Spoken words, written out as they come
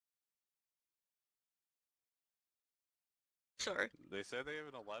Sorry. They said they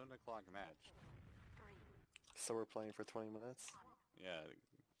have an 11 o'clock match. So we're playing for 20 minutes? Yeah.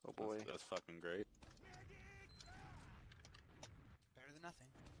 Oh boy. That's fucking great. Better than nothing.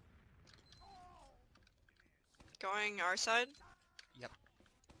 Going our side? Yep.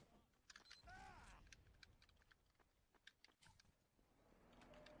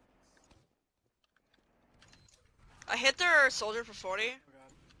 I hit their soldier for 40. Oh god.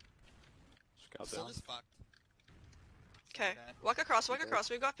 Scout Still down. just fucked. Okay. Bad. Walk across, Okay.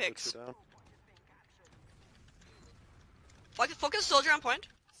 we've got Put picks. two down. Focus soldier on point.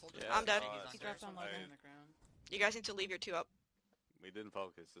 Soldier I'm dead. He He's dropped on on low. the ground. You guys need to leave your 2 up. We didn't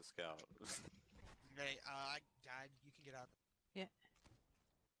focus the scout. Okay, I died. You can get out.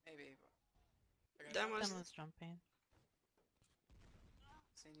 Maybe. Demo's Demo's jumping.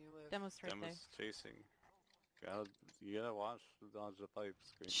 Seen you live. Demo's right Them there. was chasing. You gotta watch the dodge the pipe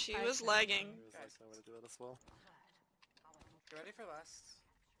screen. she I was can- lagging. There's like no way to do that as well. Get ready for last.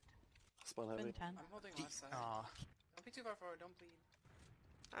 Spawn heavy. Been 10. I'm holding last side. Aw. Don't be too far forward, don't bleed.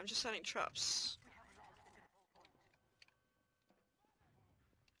 I'm just setting traps.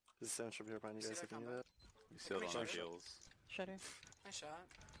 There's a sound trip here behind you See guys that if you need combo? it. You see all the Shutter. kills. Shutter. Nice shot.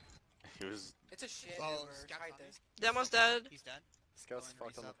 He was It's a shit Oh, over. Scout's Fight on this. Demo's dead. He's dead. Scouts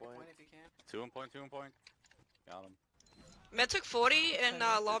Going fucked on the reset. point. Point if you can. 2 in point, 2 in point. Got him. Med took 40 in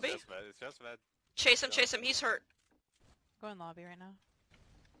lobby. It's just med. It's just med. Chase him, he's hurt. Go in lobby right now.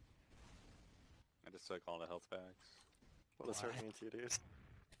 I just took all the health packs. What does hurt mean to you, dude?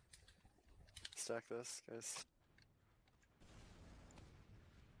 Stack this, guys.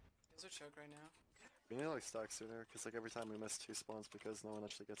 Those are choke right now. We need to like stack sooner, because like every time we miss 2 spawns because no one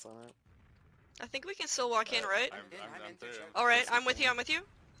actually gets on it. I think we can still walk in, right? I'm in through. through choke. Alright, I'm with you.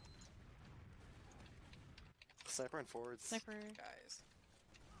 Sniper and forwards. Sniper. Guys.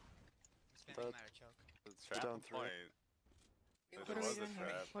 Spamming But- him out of choke. The trap down on three. point. We What What There are we was a doing here?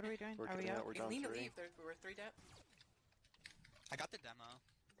 trap. What are we doing? We're Are we getting out? out, we're We down need to 3. leave. We're 3 depth. I got the demo.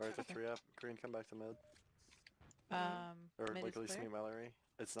 Alright, the 3 up. Green, come back to mid. Or Mid like is at least clear? meet Mallory.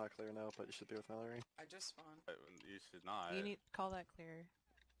 It's not clear now, but you should be with Mallory. I just spawned. You should not. You need call that clear.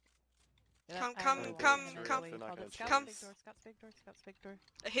 Yeah, Come, I come, don't know come, why you come. called They're not it. gonna Scout's Come. big door, Scout's big door, Scout's big door.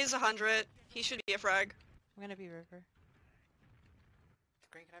 He's 100. He should be a frag. I'm gonna be river.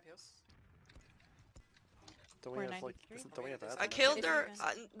 Green, can I have heals? Don't we We're have like, 93? don't we have ads? I on killed that? their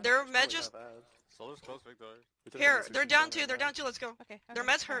Even. their Don't med we just have ads? Soldier's close, Victor. We did here. have They're sushi down on 2. right They're now. down 2. Let's go. Okay. Their okay,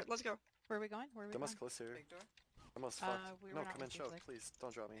 med's okay. hurt. Let's go. Where are we going? Where are we Demo's going? close here. Big door. Demo's Uh, fucked. we were No, not come in with choke, Flick. please.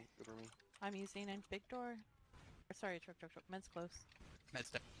 Don't drop me. Uber me. I'm using a big door. Or, sorry, choke. Med's close. Med's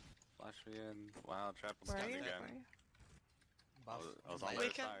dead. Flash me in. Wow, trap on Where are scout you? again. Where are you? I Buff. was on We their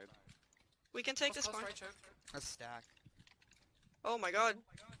can- side. We can take Close, this close point. right choke. Let's stack. Oh my god.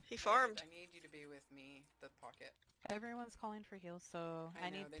 He farmed. I need you to be with me, the pocket. Everyone's calling for heals, so I I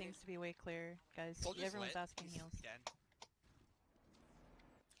know, need they things need- to be way clear, guys. Soldier's Everyone's lit. asking He's heals. dead.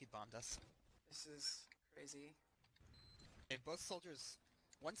 He bombed us. This is crazy. Hey, both soldiers.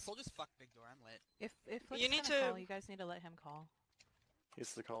 One soldier's fucked big door. I'm lit. If You need Flick's gonna to- call, you guys need to let him call. He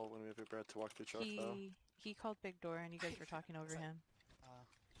used to call when we have your bread to walk through choke though. He called big door, and you guys were talking over him. Uh,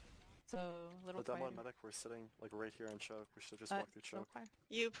 So little The demo and quieter. medic were sitting like right here on choke. We should just Uh, walk through little choke. quieter.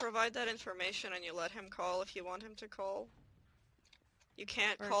 You provide that information and you let him call if you want him to call. You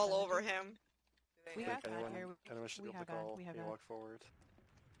can't Or call send it. over him. Do they We have have that anyone, here. anyone should be we able to have ad, call. we have You ad. walk forward.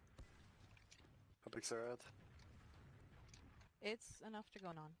 How big's our ad? It's enough to go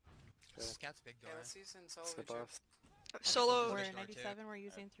on. Okay. Scout's big door. Okay, let's use in solo Skip choke. off. Solo. We're big at door too. 97. We're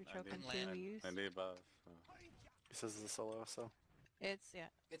using through choke and land. two we use. 90 above. He says it's a solo, so. It's yeah.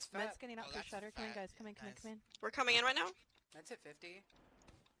 It's Med's fat. getting out Oh, through that's shutter. Come in, fat. guys. Come in. Nice. We're coming in right now. That's at 50.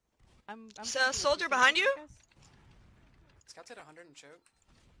 I'm So, coming to soldier you, behind you? guys. Scout's at 100 and choke.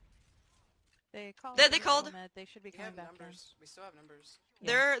 They called. They for called. Med. They should be We coming have back in. numbers. We still have numbers.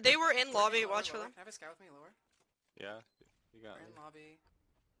 Yeah. They were in lobby. Lower, Watch for lower. them. Can I have a scout with me lower? Yeah, you got We're me. in lobby.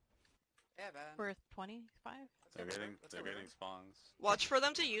 Yeah, bad. We're 25. Let's They're go getting, river. Let's they're go getting river. spawns. Watch for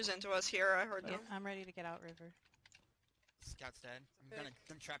them to use into us here. I heard Yeah, them. I'm ready to get out river. Scout's dead.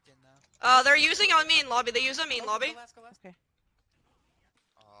 I'm trapped in though. They're using on me in lobby. They use on me in Go lobby. last, go last. Okay.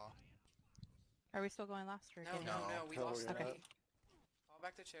 Oh. Are we still going last or No, getting no, out? no, we No, lost we're 30. not. Fall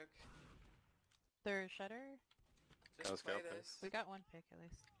back to choke. They're shutter. Just Let's play go, this. We got one pick at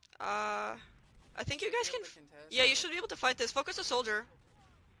least. I think you guys Be can. able to contest. Yeah, you should be able to fight this. Focus the soldier.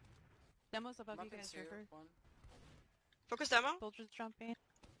 Demos above I'm you up in guys, two. river. One. Focus demo. Soldiers jumping.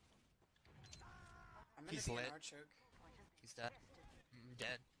 I'm gonna He's be lit. in our choke. He's dead. I'm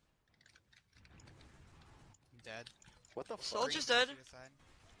dead. I'm dead. What the fuck? Soldier's Green, dead. suicide.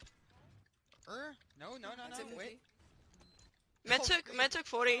 No, That's at 50. wait. Mid took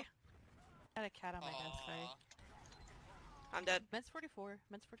 40. Got a cat on my desk, sorry. Aw. I'm dead. Med's 44.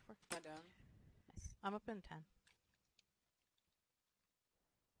 Med's 44. Not down. Nice. I'm up in 10.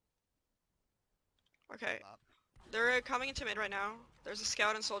 Okay. I'm up. They're coming into mid right now. There's a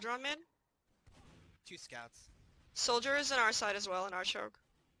scout and soldier on mid. 2 scouts. Soldier is in our side as well, in our choke.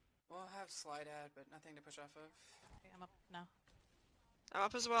 We'll have slide ad, but nothing to push off of. Okay, I'm up now. I'm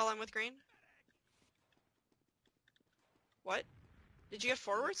up as well, I'm with green. What? Did you get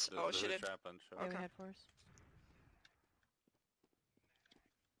forwards? Oh, There's she a did. trap on choke. Yeah, Okay. we had 4s.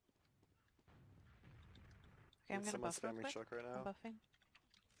 Okay, I'm gonna Someone's buff real spamming quick. choke right I'm now. buffing.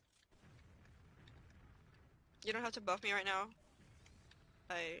 You don't have to buff me right now.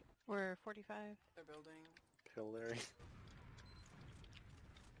 We're 45. They're building. Kill Larry.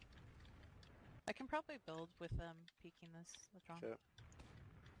 I can probably build with peeking this withdrawn. Okay.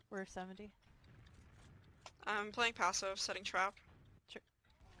 We're 70. I'm playing passive, setting trap.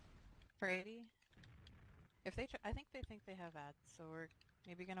 We're 80. If they, I think they think they have ads, so we're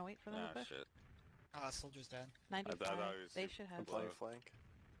maybe gonna wait for them Ah, to push. shit. Soldier's dead. 95. thought he was They super should have. I'm playing Low. flank.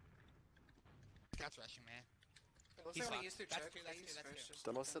 Scouts rushing, man. It looks He's like we fine. used to That's check. two, They that's two, used that's first two. just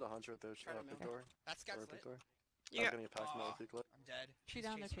Demo's hit 100 there, Try to big milk. door. That scout's Or big lit. door. You I'm got, getting attacked from Aw. the big lit. I'm dead. Two He's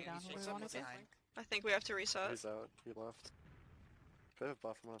down, they're chasing two me, down. he's What do chasing we wanna me do? behind. I think we have to reset. He's out. He left. If I have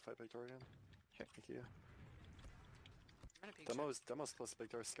buff, I'm gonna fight big door again. Sure. Thank you. I'm gonna peek check. Demo's close to big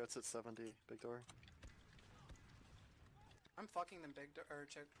door. Scouts at 70. Big door. I'm fucking them big door or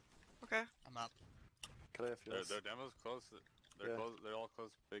check. Okay. I'm up. Could I have heals? Their demo's close. They're Yeah. close. They're all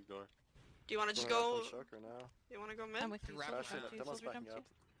close to big door. Do you want to just Wanna go? play choke or no? You want to go mid? I'm with you. Wrap Soldier around. jump Actually, to, Demo's soldier backing jump up.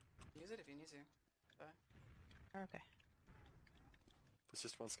 to. Use it if you need to. Okay. It's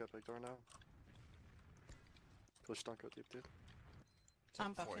just one scout big door now. Push, don't go deep, dude.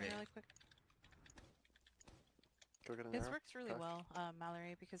 I'm buffing 40. really quick. Go get an This arrow. works really Okay. well,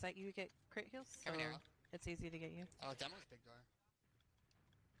 Mallory, because you get crit heals, so Have an arrow. it's easy to get you. Oh, demo's big door.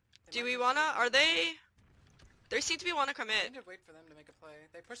 They Do might we just wanna? wait for Are them. they? They seem to be wanna I commit. need to wait for them to make a play.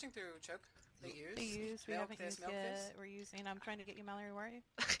 They're pushing through choke. They use. They use, we Milk haven't this, used milk this. yet. We're using, I'm trying to get you, Mallory, where are you?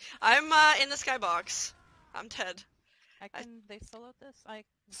 I'm in the skybox. I'm dead. They soloed this?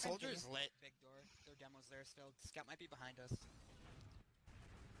 Soldier's lit, big door. Their demo's there still. Scout might be behind us.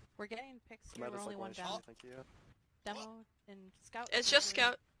 We're getting picks here, Might we're just only like one one down. shot, thank you. Demo and Scout. It's is just big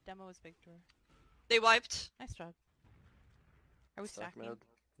door, scout. Demo is big door. They wiped. Nice job. Are we Stack stacking? mid.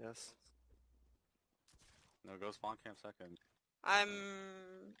 Yes. No, go spawn camp second.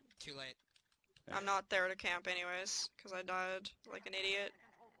 I'm Too late. I'm not there to camp anyways, cause I died like an idiot.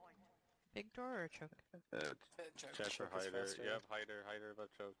 Big door or choke? Choke. Check for Choke is hider. faster. Yep, hider, but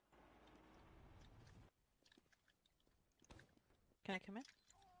choke. Can I come in?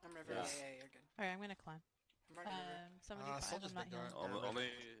 I'm river. Yeah. Yeah, you're good. Alright, I'm gonna climb. I'm running river. 75, Soldier's I'm not big door. healing.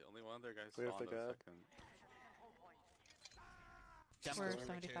 Only one of their guys We have spawned the a guy. second. Demo's We're river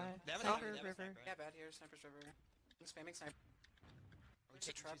 75. too. They have a Sniper, sniper, they have a river. sniper. Yeah, bad here. Sniper's river. I'm spamming sniper. We There's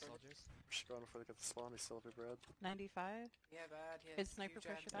a taking 2 trapper. soldiers. We should go on before they get the spawn. They still have a bread. 95. Yeah, bad hit. Is sniper Huge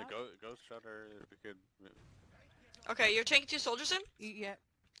ad. pressured Yeah, out? go shutter if we could. Okay, you're taking 2 soldiers in? Yeah.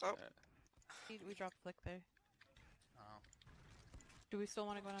 Oh. We dropped flick there. Oh. Do we still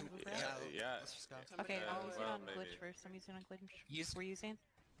want to go down to blue Yeah, yeah. let's just go. Somebody- Okay, I'm using well, on maybe. glitch first. I'm using on glitch. Use- We're using.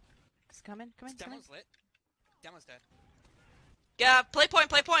 Just come in, come in. Demo's lit. Demo's dead. Yeah, play point,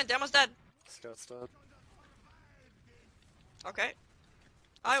 Demo's dead. Scout's dead. Okay.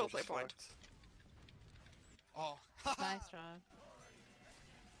 I will Soldier's play point. fucked. Oh. Nice job.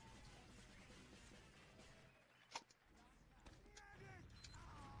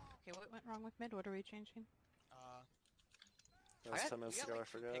 Okay, what went wrong with mid? What are we changing? That was 10 minutes ago, I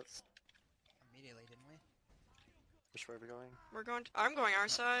forgot. Immediately, didn't we? Which way are we going? We're going. I'm going our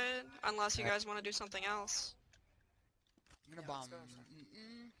side, unless you guys want to do something else. I'm gonna Yeah, bomb. let's go.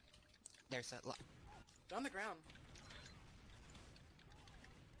 There's that. They're on the ground.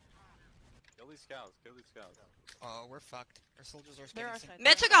 Kill these scouts. Kill these scouts. Oh, we're fucked. Our soldiers are They're spinning. our side.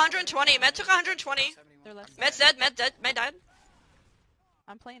 Med took 120. Med took 120. 71. They're left Med's side. dead. Med died.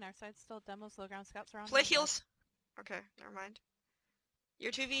 I'm playing our side still. Demos, low ground scouts are on. Play mid. heals. Okay, never mind.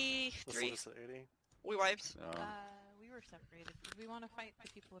 You're The 2v3. soldier's at 80. We wiped. No. We were separated. Did we want to fight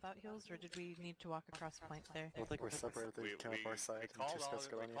the people without heals, or did we need to walk across point there? I don't think we're separated. They came up our side and two scouts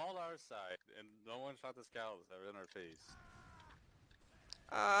got on you. called our side, and no one shot the scouts that were in our face.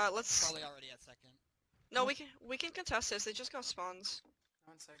 Let's. Probably already at second. No, we can contest this. They just got spawns.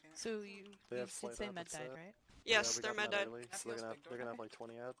 1 second. So you They have did slight say up, med it's died, set. right? Yes, we they're got med mad died. early, That so they're feels gonna big have, they're gonna have door. like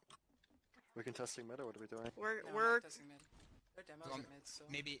 20 ad. We contesting mid or what are we doing? We're No, we're not testing mid. Their demos Um, at mid, so.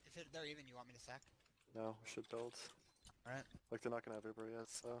 Maybe if they're even, you want me to sack? No, we should build. Alright. Like they're not gonna have Uber yet,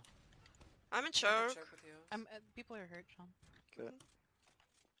 so. I'm in Choke. choke. With heals. People are hurt, Sean. Okay.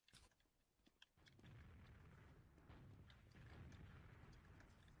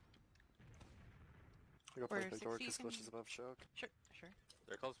 I go play We're big door 60 because can- Glitch is above choke. Sure, sure.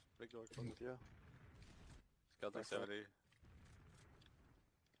 They're close. Big door. Close. Yeah. Scouts like Back up. 70.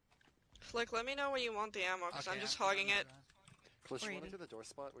 Flick, let me know where you want the ammo, because I'm Okay, just I'm hogging it. Glitch, you wanna 480. do the door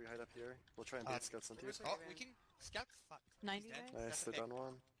spot where you hide up here? We'll try and beat scouts into you. Uber's Oh, leaving. we can scout. Fuck. 90 He's dead. guys? Nice, they're Okay. done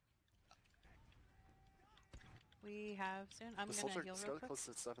one. We have soon. I'm The gonna soldier heal real scout quick. close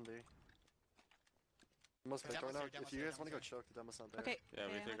at 70. Almost big door Demo's now. here, If Demo's you here, guys wanna go Demo's choke, the demo's not there. Okay. Yeah,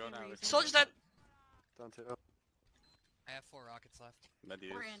 we can go now. reason. Soldier's dead! Down two. I have 4 rockets left. Med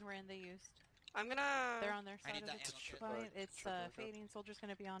use. We're in, they used. I'm They're gonna... on their I side need of that the ammo kit. point. It's Sure, go. fading. Soldier's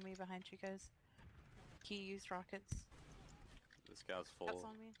gonna be on me behind you guys. He used rockets. The scout's That's full.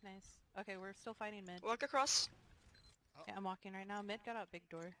 on me. Nice. Okay, we're still fighting mid. Walk across. Yeah, I'm walking right now. Mid got out big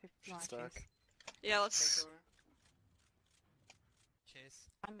door if you want to Stack. chase. Yeah, Big let's... door. Chase.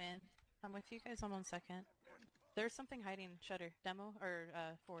 I'm in. I'm with you guys on 1 second. There's something hiding. Shutter. Demo or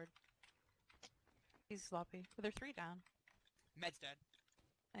forward. He's sloppy. But they're 3 down. Med's dead.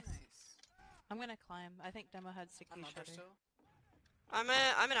 Nice. Nice. I'm gonna climb. I think Demo had sticky I'm upper shutter. still. I'm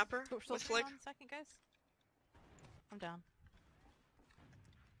in upper, So, with soldier Flick. on second, guys. I'm down.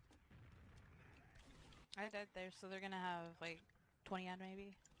 I died there, so they're gonna have like 20 ad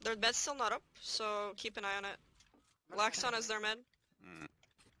maybe. Their bed's still not up, so keep an eye on it. Blackstone is their med. Mm.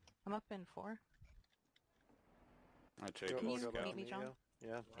 I'm up in 4. I check Go, Can we'll you go back meet on me, you, John?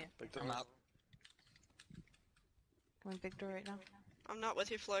 Yeah. Yeah. Big door. I'm out. Going big door right now. I'm not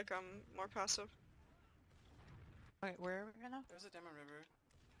with you, Flick. I'm more passive. Okay, where are we right now? There's a demo river.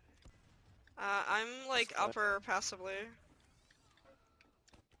 I'm like Scout. upper passively.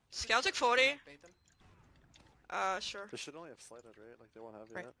 Scout took 40. Bait them. Sure. They should only have slide out, right? Like they won't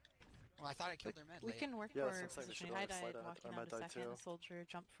have Right. yet. Well, I thought I killed their med. We late. can work Yeah, for that's what I'm saying, we should positioning. I always slide died out. walking I out might a die second. too. The soldier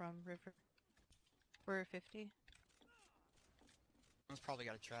jumped from river. We're 50. Someone's probably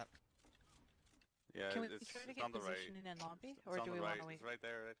got a trap. Yeah, Can we it's, try to it's get on the right. positioning in lobby, It's or on do the we right. want to wait? It's right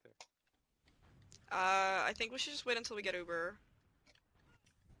there, right there. I think we should just wait until we get Uber.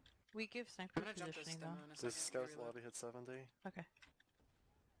 We give I'm sniper gonna jump this positioning demo though. in a This second. scout's lobby hit 70. Okay,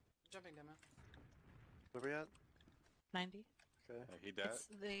 Jumping demo. Where we at? 90. Okay. He dead.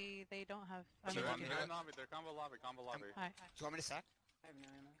 They don't have. Do you They're want me to- in lobby. They're combo lobby. Combo lobby. Alright. Do you want me to sack? I have no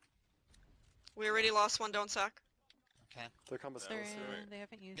ammo. We already lost one, don't sack. Okay. Their combo That They're was skills. right. in. They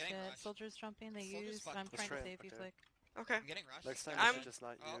haven't used Getting it. rushed. Soldiers jumping. They Soldiers used. fuck. I'm Let's trying to try it, save you, okay. Flick. Okay. I'm getting rushed. Next time I'm- we should just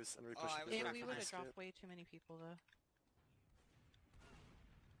not Oh, use and oh, repush I the was Yeah, back we from would my have escape. dropped way too many people though.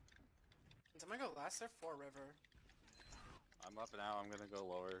 Can someone go last? They're 4 river. I'm up now. I'm gonna go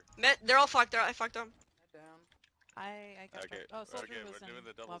lower. They're all fucked. I fucked them. Head down. I got. Okay, Oh, soldier okay, was we're doing in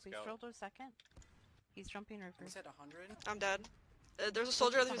the double lobby. scout. Soldier second. He's jumping river. Almost hit 100. I'm dead. There's a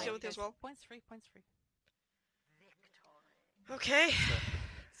soldier who's behind here with you as guys. well. Points free. Points free. Okay.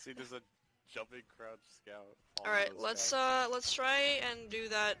 See, there's a jumping crouch scout. All right. Let's try and do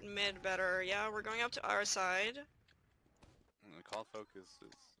that mid better. Yeah, we're going up to our side. The call focus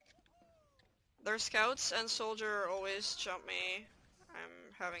is. Their scouts and soldier always jump me.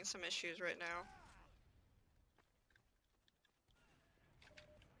 I'm having some issues right now.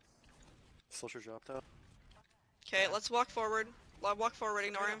 Soldier dropped out. Okay, let's walk forward. Walk forward,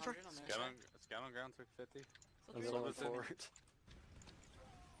 ignore him for 100 on their Scout side. on, scout on ground took 50. And Soldier then Soldier went in. forward.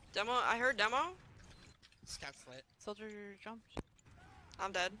 demo. I heard demo. Scout's lit. Soldier jumped.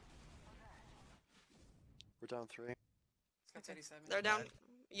 I'm dead. We're down 3. Scout's 87. They're down.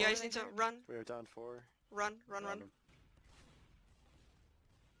 You guys need to run, We are down 4. run.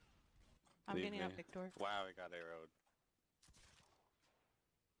 I'm Leave getting me. out big door. Wow, we got arrowed.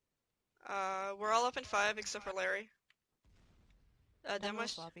 We're all up in 5 except for Larry. Demo.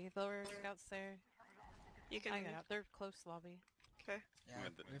 Demo's lobby. Lower scouts there. You can. I got out. They're close lobby. Okay. Yeah. I'm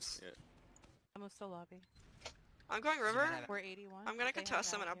gonna- we've- yeah. Demo's still lobby. I'm going river. have- We're 81. I'm gonna They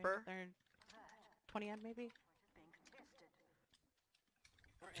contest have them in out here. upper. They're 20 ad maybe.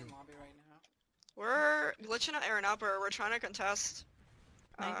 We're in lobby right now. We're glitching at Aaron upper. We're trying to contest.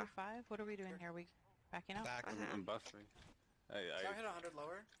 95. What are we doing here? Are we backing out? Back. Uh-huh. Bust me. Scout hit 100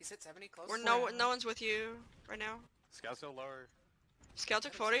 lower. He's hit 70 close. We're Four. no one's with you right now. Scouts go lower. Scout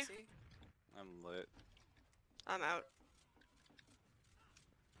took 40. I'm lit. I'm out.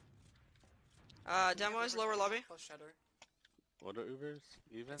 Demo is lower lobby. Close shutter. What are Ubers?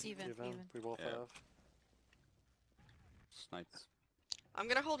 Even? It's even. We both Yeah. have. Snipes. I'm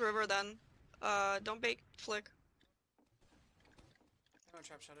gonna hold river then. Don't bait flick. I'm gonna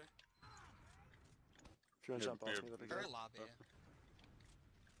trap shutter. If you want to jump off Beer- me, that'd be Or good. lobby.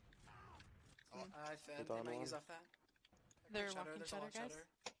 I fed. down They might one. use off that. They're Shutter, walking there's a lot shutter, of guys. shutter.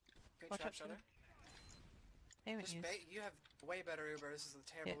 Good Watch trap out, shutter. They haven't Just used. bait. You have way better Uber. This is a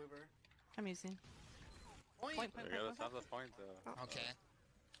terrible Yeah. Uber. I'm using. Point. Point, There point, you go, point, that's point. not the point though. Okay.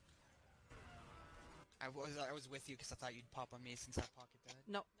 I was with you because I thought you'd pop on me since I pocket died.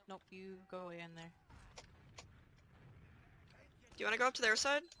 Nope, nope, you go away in there. Do you want to go up to their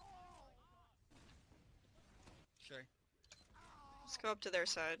side? Sure. Let's go up to their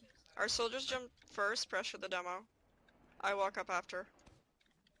side. Our soldiers jump first, pressure the demo. I walk up after.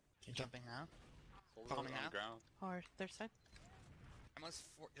 You're jumping now? Soldiers Bombing on the out? ground. Or their side.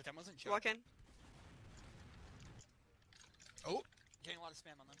 The demo's in choke. Walk in. Oh! Getting a lot of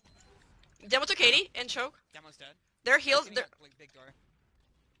spam on them. Demo to Katie in choke. Demo's dead. They're healed. Opening They're... up big door.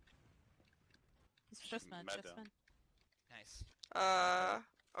 It's just med, Med just down. med. Nice.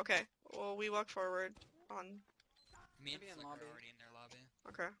 Okay. Well, we walk forward on... Me and Maybe in Flick lobby. are already in their lobby.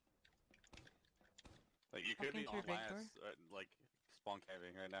 Okay. Like you could Walking be through on big my door. ass, like spawn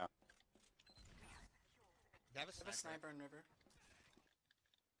camping right now. They have a I have a sniper. sniper in river.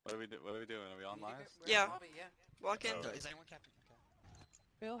 What are we doing? Are we on We need to live? get- we're in Yeah. lobby, yeah. Walk in. Oh. Is anyone capping? Okay.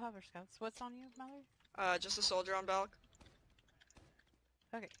 We all have our scouts. What's on you, Mallory? Just a soldier on Balk.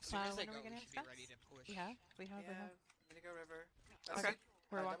 Okay, As soon as they when are go, we getting we should be scouts? ready to push. We have. We have. Yeah. Need to go river. Okay.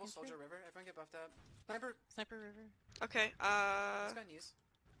 We're Double walking soldier through. river. Everyone get buffed up. Sniper. Sniper river. Okay, It's got news.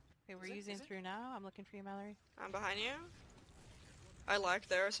 Okay, we're Is it? using Is it? through now. I'm looking for you, Mallory. I'm behind you. I like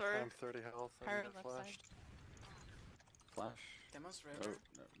there, sorry. I'm 30 health. I'm Power gonna left flashed. Flash. Demo's Oh, river.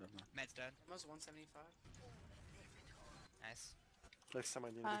 no, never mind. Med's dead. Demo's 175. Nice. Next time I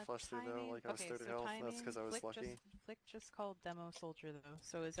need to be flushed through though, Timing. like I was Okay, 30 so health. timing. That's because I was Flick lucky. Flick just called demo soldier though.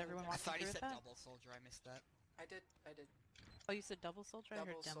 So is everyone I walking thought he through with said that? double soldier. I missed that. I did. Oh, you said double soldier? I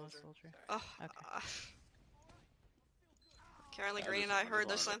Double heard demo soldier. soldier. Sorry. Oh, Okay. Currently I Green just- and I just heard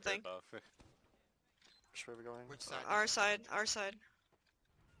there's wanted to something. buff. Which way are we going? Which side? Our side, our side.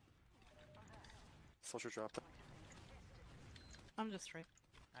 Soldier dropped. I'm just right.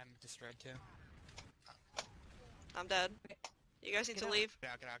 I'm destroyed too. I'm dead. Okay. You guys need Get to out. leave. Get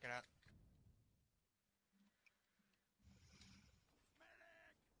out, get out, get out.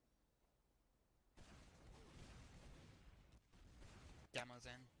 Demo's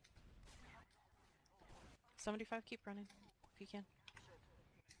in. 75, keep running. If you can.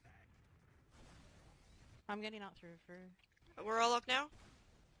 I'm getting out through for... We're all up now?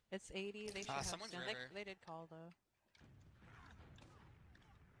 It's 80, they should have someone's soon. river. They did call though.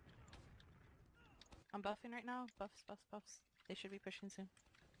 I'm buffing right now. Buffs, buffs, buffs. They should be pushing soon.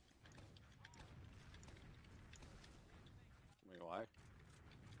 Wait, why?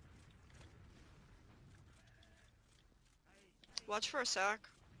 Watch for a sack.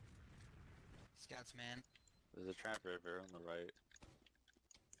 Scouts, man. There's a trap river on the right.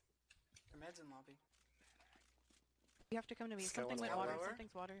 The med's in lobby. You have to come to me. Scout Something one's went water. lower.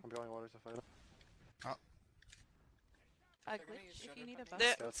 Something's water. I'm going water to fight him. They're gonna Glitch, use if shutter you need a from buff, me.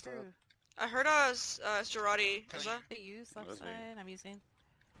 go Scout's through. I heard Girardi. Is that? They use left Really? side. I'm using.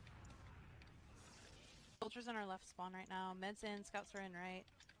 Soldiers in our left spawn right now. Meds in. Scouts are in right.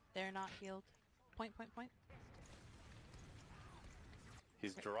 They're not healed. Point, point, point.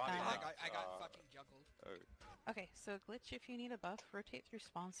 He's Wait, Girardi. I got fucking juggled. Okay, so Glitch, if you need a buff, rotate through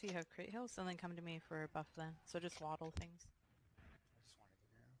spawn so you have crit heals, and then come to me for a buff then. So just waddle things.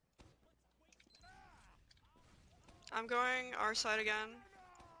 I just wanted to go. I'm going our side again.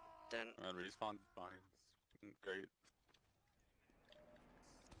 Then And respawn behind. Great.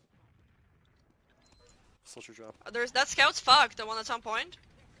 Soldier drop. there's that scout's fucked. The one that's on point.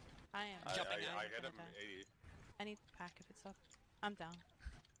 I am. I Jumping I'm out. hit gonna him die. 80. I need pack if it's up. I'm down.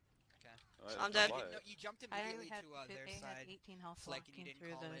 What? I'm dead. What? No, you jumped I immediately had, to their they had side, 18 health Flick, and you walking didn't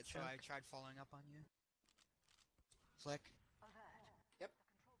through call the it, so choke. I tried following up on you. Flick.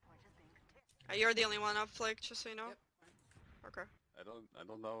 You're the only one up, Flick, just so you know. Yep. Okay. I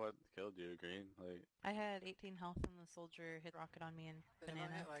don't know what killed you, Green. Like, I had 18 health and the soldier hit rocket on me and The demo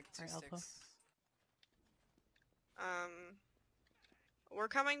banana hit like or 2 elbow. sticks. We're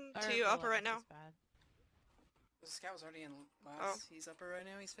coming Our to you upper blow right up now. is bad. The scout was already in last. Oh. He's upper right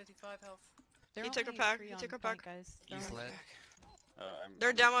now. He's 55 health. They're He took a only pack, 3 he on took a point, pack. guys. He's Don't- lit.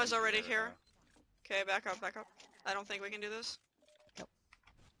 Their demo is I'm already right here. now. Okay, back up, back up. I don't think we can do this.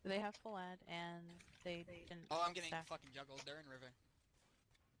 They have full ad and they didn't Oh, I'm getting stack. fucking juggled. They're in river.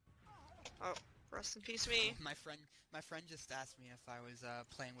 Rest in peace, me. My friend just asked me if I was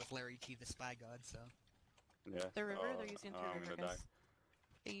playing with Larry T, the Spy God. So Yeah. The river, Oh, they're using oh, through I'm river, gonna guys. die.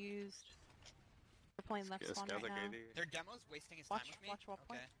 They used... We're playing left Is spawn Scout right like now. 80? their demo's wasting his Watch- time with me. watch wall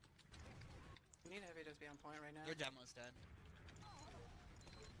point. Okay. We need heavy to be on point right now. Your demo's dead.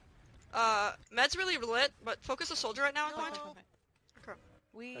 Med's really lit, but focus the soldier right now on Point, point. point, point, point. Okay.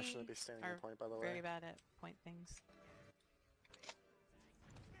 We I shouldn't be standing are on point, by the very way. bad at point things.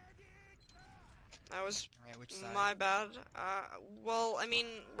 That was Alright, which side? my bad. Well, I mean,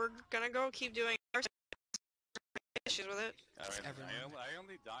 we're gonna go keep doing our issues with it. I mean, Everyone. I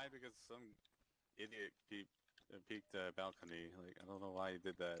only died because some idiot peeked the balcony. Like, I don't know why he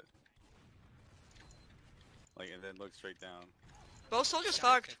did that. Like, and then looked straight down. Both soldiers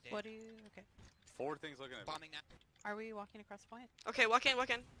Scouting fucked. 50. What do you... Okay. 4 things looking at me. Bombing now. Are we walking across point? Okay, walk in, walk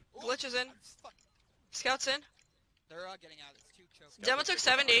in. Ooh, Glitch is in. Fuck. Scouts in. They're getting out. It's 2 chokes. Demo Scouts are took 50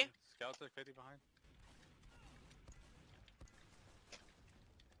 70. behind. Scouts are 50 behind.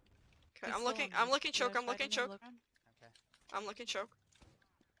 Okay, He's I'm still looking. on I'm me. looking You choke. guys I'm looking fighting him, choke. look around? Okay. I'm looking choke.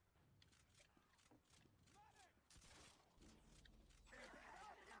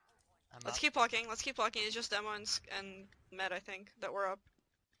 I'm Let's up. keep walking. Let's keep walking. It's just demo and med, I think, that we're up.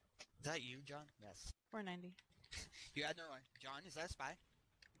 Is that you, John? Yes. 490. You had no one. John, is that a spy?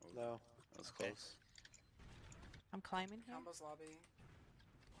 No. That was Okay. close. I'm climbing here. Combos lobby.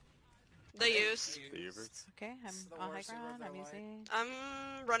 They used. The Uberts. Okay, I'm This is the on high worst Uber ground. of I'm their life. using...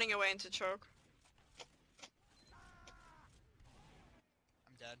 I'm running away into choke.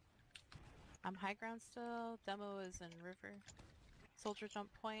 I'm dead. I'm high ground still. Demo is in river. Soldier jump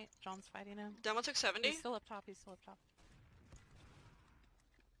point. John's fighting him. Demo took 70. He's still up top. He's still up top.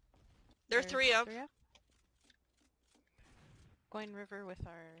 They're There's 3 up. 3 up. Going river with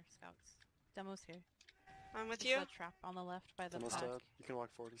our scouts. Demo's here. I'm with There's you. a trap on the left by the Demo's pack. dead. You can walk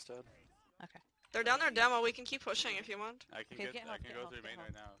forward, he's dead. Okay. They're down there demo. We can keep pushing if you want. I can Okay, get get help, I can get go help, through get main help.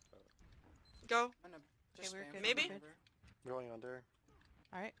 right now. So. Go. I'm gonna just we're spam good, from Maybe? the river. Going under.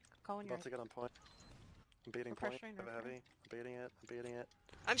 Alright, call when you're About to ready. get on point. I'm beating We're point. pressuring Have a river. heavy. I'm baiting it. I'm baiting it.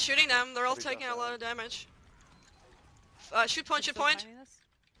 I'm shooting them. They're all Heavy taking a drop lot down. of damage. Shoot point. He's Shoot still point. fighting us.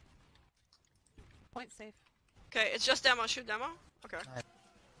 Point safe. Okay, it's just demo. Shoot demo. Okay.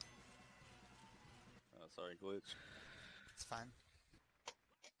 Oh, sorry, glitch. It's fine.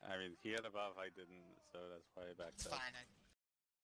 I mean, he had a buff, I didn't, so that's why I backed It's up. fine.